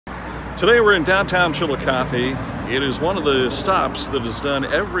Today we're in downtown Chillicothe. It is one of the stops that is done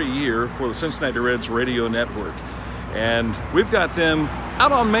every year for the Cincinnati Reds radio network. And we've got them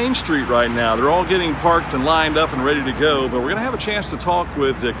out on Main Street right now. They're all getting parked and lined up and ready to go, but we're going to have a chance to talk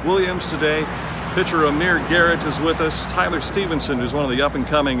with Dick Williams today. Pitcher Amir Garrett is with us. Tyler Stephenson is one of the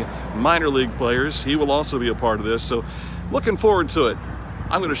up-and-coming minor league players. He will also be a part of this, so looking forward to it.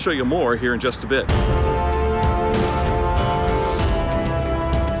 I'm going to show you more here in just a bit.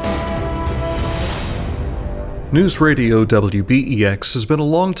 News Radio WBEX has been a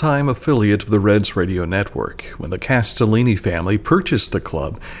long-time affiliate of the Reds radio network. When the Castellini family purchased the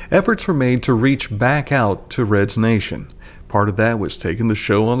club, efforts were made to reach back out to Reds Nation. Part of that was taking the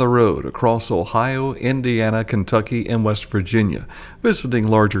show on the road across Ohio, Indiana, Kentucky, and West Virginia, visiting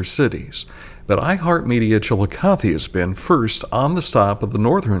larger cities. But iHeartMedia Chillicothe has been first on the stop of the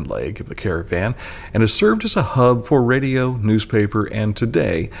northern leg of the Caravan and has served as a hub for radio, newspaper, and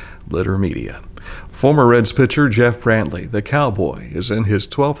today, litter media. Former Reds pitcher Jeff Brantley, the Cowboy, is in his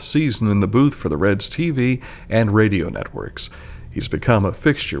 12th season in the booth for the Reds TV and radio networks. He's become a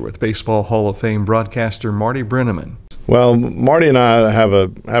fixture with Baseball Hall of Fame broadcaster Marty Brenneman. Well, Marty and I have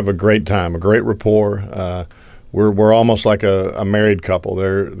a great time, a great rapport. We're almost like a married couple.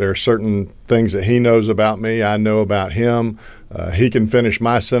 There are certain things that he knows about me, I know about him. He can finish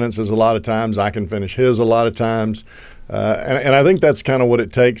my sentences a lot of times. I can finish his a lot of times, and I think that's kind of what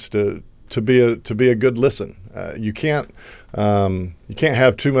it takes to be a good listen. You can't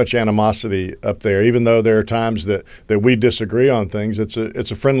have too much animosity up there, even though there are times that we disagree on things. It's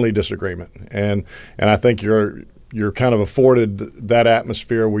a friendly disagreement, and I think you're kind of afforded that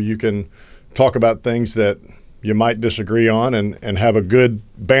atmosphere where you can talk about things that you might disagree on and have a good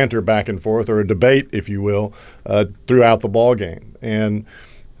banter back and forth, or a debate, if you will, throughout the ball game. And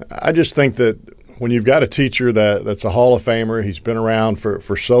I just think that when you've got a teacher that's a Hall of Famer, he's been around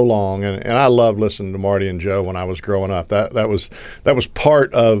for so long, and I love listening to Marty and Joe when I was growing up. That was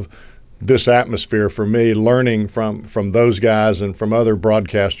part of this atmosphere for me, learning from those guys and from other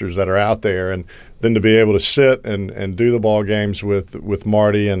broadcasters that are out there, and then to be able to sit and do the ball games with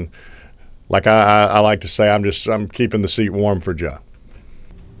Marty, and like I like to say, I'm keeping the seat warm for Joe.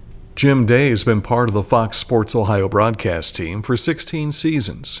 Jim Day has been part of the Fox Sports Ohio broadcast team for 16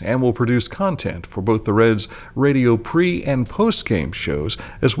 seasons and will produce content for both the Reds' radio pre- and post-game shows,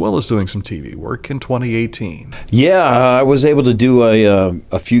 as well as doing some TV work in 2018. Yeah, I was able to do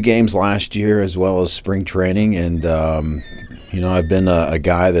a few games last year as well as spring training, and I've been a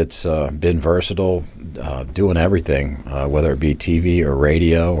guy that's been versatile, doing everything, whether it be TV or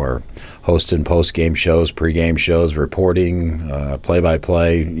radio or hosting post-game shows, pre-game shows, reporting,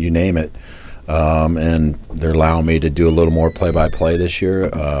 play-by-play, you name it. And they're allowing me to do a little more play-by-play this year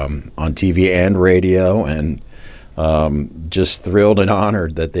on TV and radio, and just thrilled and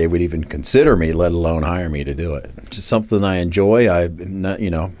honored that they would even consider me, let alone hire me to do it. It's just something I enjoy. I'm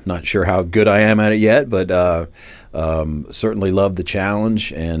not sure how good I am at it yet, but certainly love the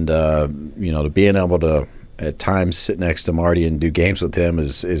challenge, and to being able to at times sit next to Marty and do games with him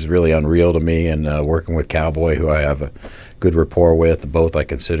is really unreal to me, and working with Cowboy, who I have a good rapport with, both I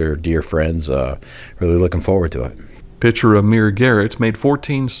consider dear friends, really looking forward to it. Pitcher Amir Garrett made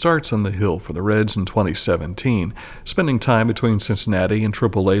 14 starts on the Hill for the Reds in 2017, spending time between Cincinnati and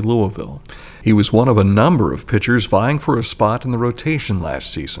AAA Louisville. He was one of a number of pitchers vying for a spot in the rotation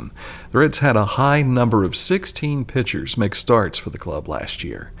last season. The Reds had a high number of 16 pitchers make starts for the club last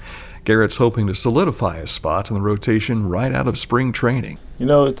year. Garrett's hoping to solidify a spot in the rotation right out of spring training.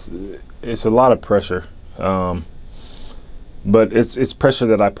 It's a lot of pressure, but it's pressure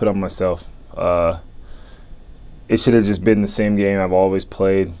that I put on myself. It should have just been the same game I've always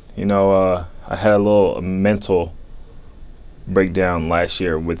played. I had a little mental breakdown last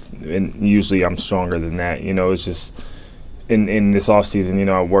year and usually I'm stronger than that. It's just in this offseason,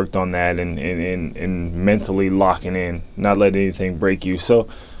 I worked on that and mentally locking in, not letting anything break you. So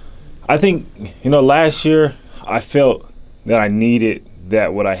I think, last year I felt that I needed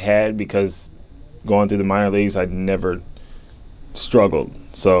what I had, because going through the minor leagues, I never struggled.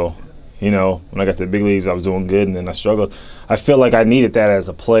 So, when I got to the big leagues, I was doing good, and then I struggled. I feel like I needed that as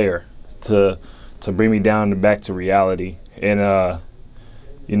a player to bring me down and back to reality, and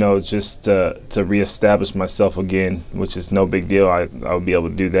just to reestablish myself again, which is no big deal. I would be able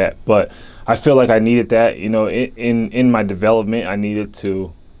to do that, but I feel like I needed that. In my development, I needed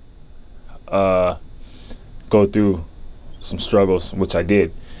to go through some struggles, which I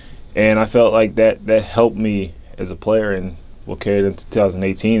did, and I felt like that helped me as a player, and will carry it into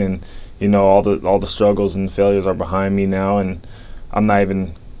 2018. And all the struggles and failures are behind me now, and I'm not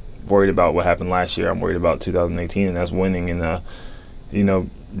even worried about what happened last year. I'm worried about 2018, and that's winning and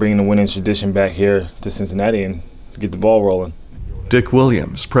bringing the winning tradition back here to Cincinnati and get the ball rolling. Dick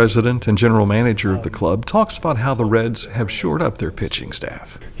Williams, president and general manager of the club, talks about how the Reds have shored up their pitching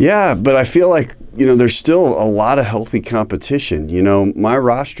staff. Yeah, but I feel like, there's still a lot of healthy competition. My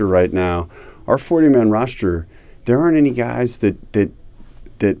roster right now, our 40-man roster, there aren't any guys that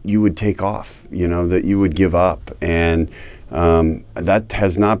you would take off, that you would give up. And that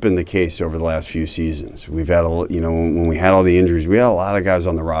has not been the case over the last few seasons. We've had, when we had all the injuries, we had a lot of guys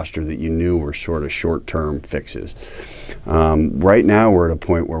on the roster that you knew were sort of short-term fixes. Right now we're at a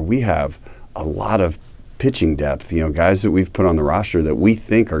point where we have a lot of pitching depth, guys that we've put on the roster that we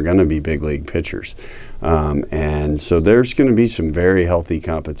think are going to be big league pitchers. And so there's going to be some very healthy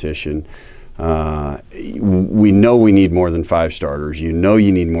competition. We know we need more than 5 starters. You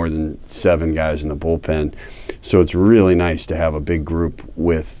need more than 7 guys in the bullpen. So it's really nice to have a big group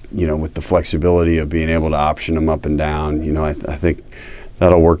with the flexibility of being able to option them up and down. I think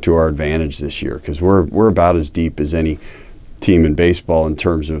that'll work to our advantage this year because we're about as deep as any team in baseball in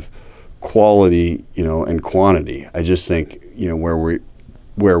terms of quality, and quantity. I just think,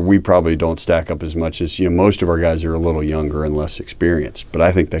 where we probably don't stack up as much as, most of our guys are a little younger and less experienced, but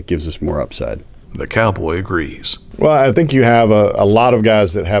I think that gives us more upside. The Cowboy agrees. Well, I think you have a lot of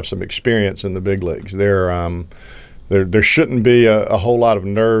guys that have some experience in the big leagues. There shouldn't be a whole lot of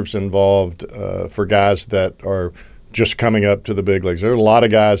nerves involved for guys that are just coming up to the big leagues. There are a lot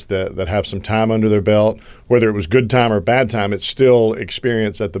of guys that have some time under their belt. Whether it was good time or bad time, it's still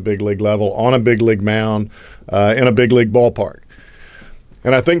experience at the big league level, on a big league mound, in a big league ballpark.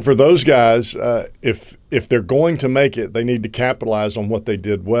 And I think for those guys, if they're going to make it, they need to capitalize on what they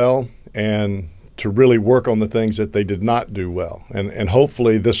did well and to really work on the things that they did not do well. And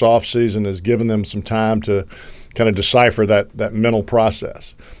hopefully this offseason has given them some time to kind of decipher that mental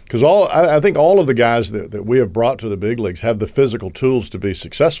process. Because I think all of the guys that we have brought to the big leagues have the physical tools to be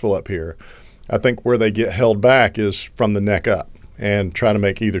successful up here. I think where they get held back is from the neck up and trying to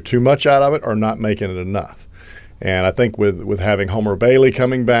make either too much out of it or not making it enough. And I think with having Homer Bailey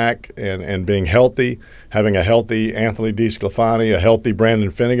coming back and being healthy, having a healthy Anthony DeSclafani, a healthy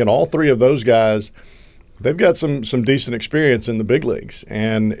Brandon Finnegan, all 3 of those guys, they've got some decent experience in the big leagues.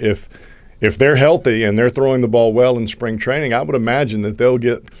 And if they're healthy and they're throwing the ball well in spring training, I would imagine that they'll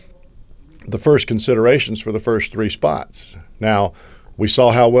get the first considerations for the first 3 spots. Now, we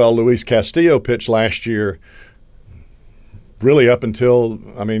saw how well Luis Castillo pitched last year, really up until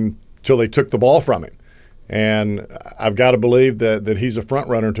they took the ball from him. And I've got to believe that he's a front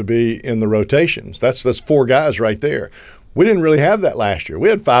runner to be in the rotations. That's 4 guys right there. We didn't really have that last year. We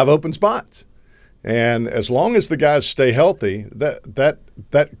had 5 open spots. And as long as the guys stay healthy,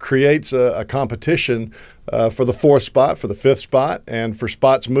 that creates a competition for the 4th spot, for the 5th spot, and for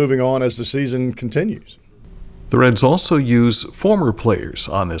spots moving on as the season continues. The Reds also use former players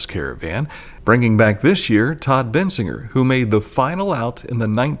on this caravan, bringing back this year Todd Benzinger, who made the final out in the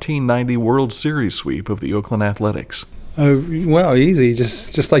 1990 World Series sweep of the Oakland Athletics. Well, easy,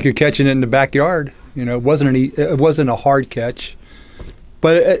 just like you're catching it in the backyard. It wasn't a hard catch,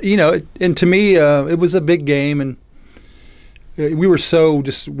 but and to me, it was a big game, and we were so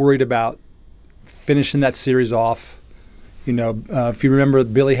just worried about finishing that series off. If you remember,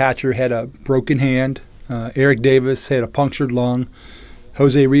 Billy Hatcher had a broken hand. Eric Davis had a punctured lung.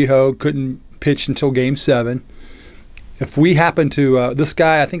 Jose Rijo couldn't pitch until Game 7. If we happen to this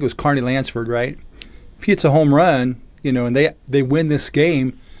guy, I think it was Carney Lansford, right? If he hits a home run, and they win this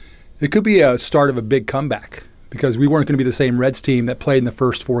game, it could be a start of a big comeback because we weren't going to be the same Reds team that played in the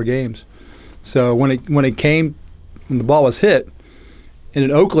first 4 games. So when the ball was hit, and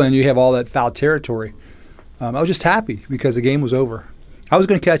in Oakland you have all that foul territory, I was just happy because the game was over. I was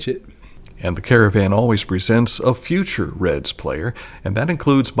going to catch it. And the Caravan always presents a future Reds player, and that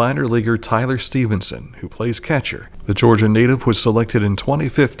includes minor leaguer Tyler Stephenson, who plays catcher. The Georgia native was selected in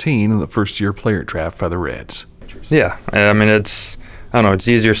 2015 in the first-year player draft by the Reds. Yeah, it's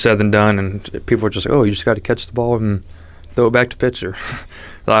easier said than done, and people are just like, you just got to catch the ball and throw it back to pitcher.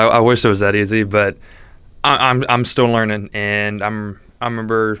 I wish it was that easy, but I'm still learning, and I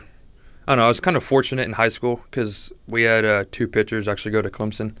remember, I was kind of fortunate in high school because we had 2 pitchers actually go to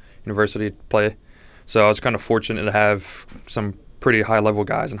Clemson University to play. So I was kind of fortunate to have some pretty high-level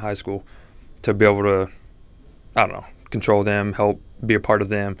guys in high school to be able to, control them, help be a part of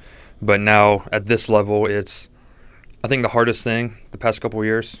them. But now at this level, I think the hardest thing the past couple of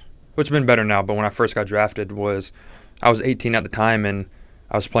years, which has been better now, but when I first got drafted was I was 18 at the time, and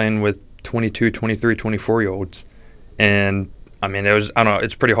I was playing with 22, 23, 24-year-olds. And,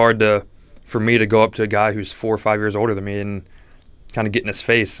 it's pretty hard for me to go up to a guy who's 4 or 5 years older than me and kind of get in his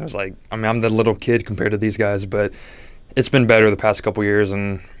face. I was like, I'm the little kid compared to these guys, but It's been better the past couple years,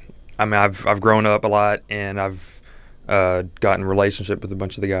 and I mean I've grown up a lot, and I've gotten a relationship with a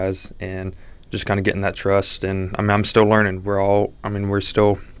bunch of the guys, and just kind of getting that trust. And I mean I'm still learning. We're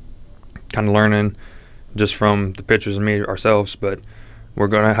still kind of learning just from the pitchers and me ourselves, but we're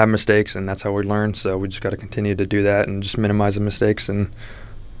going to have mistakes, and that's how we learn. So we just got to continue to do that and just minimize the mistakes and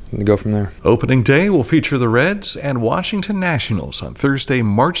go from there. Opening day will feature the Reds and Washington Nationals on Thursday,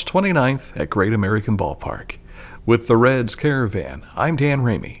 March 29th at Great American Ballpark. With the Reds Caravan, I'm Dan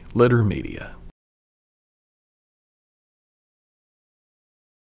Ramey, Litter Media.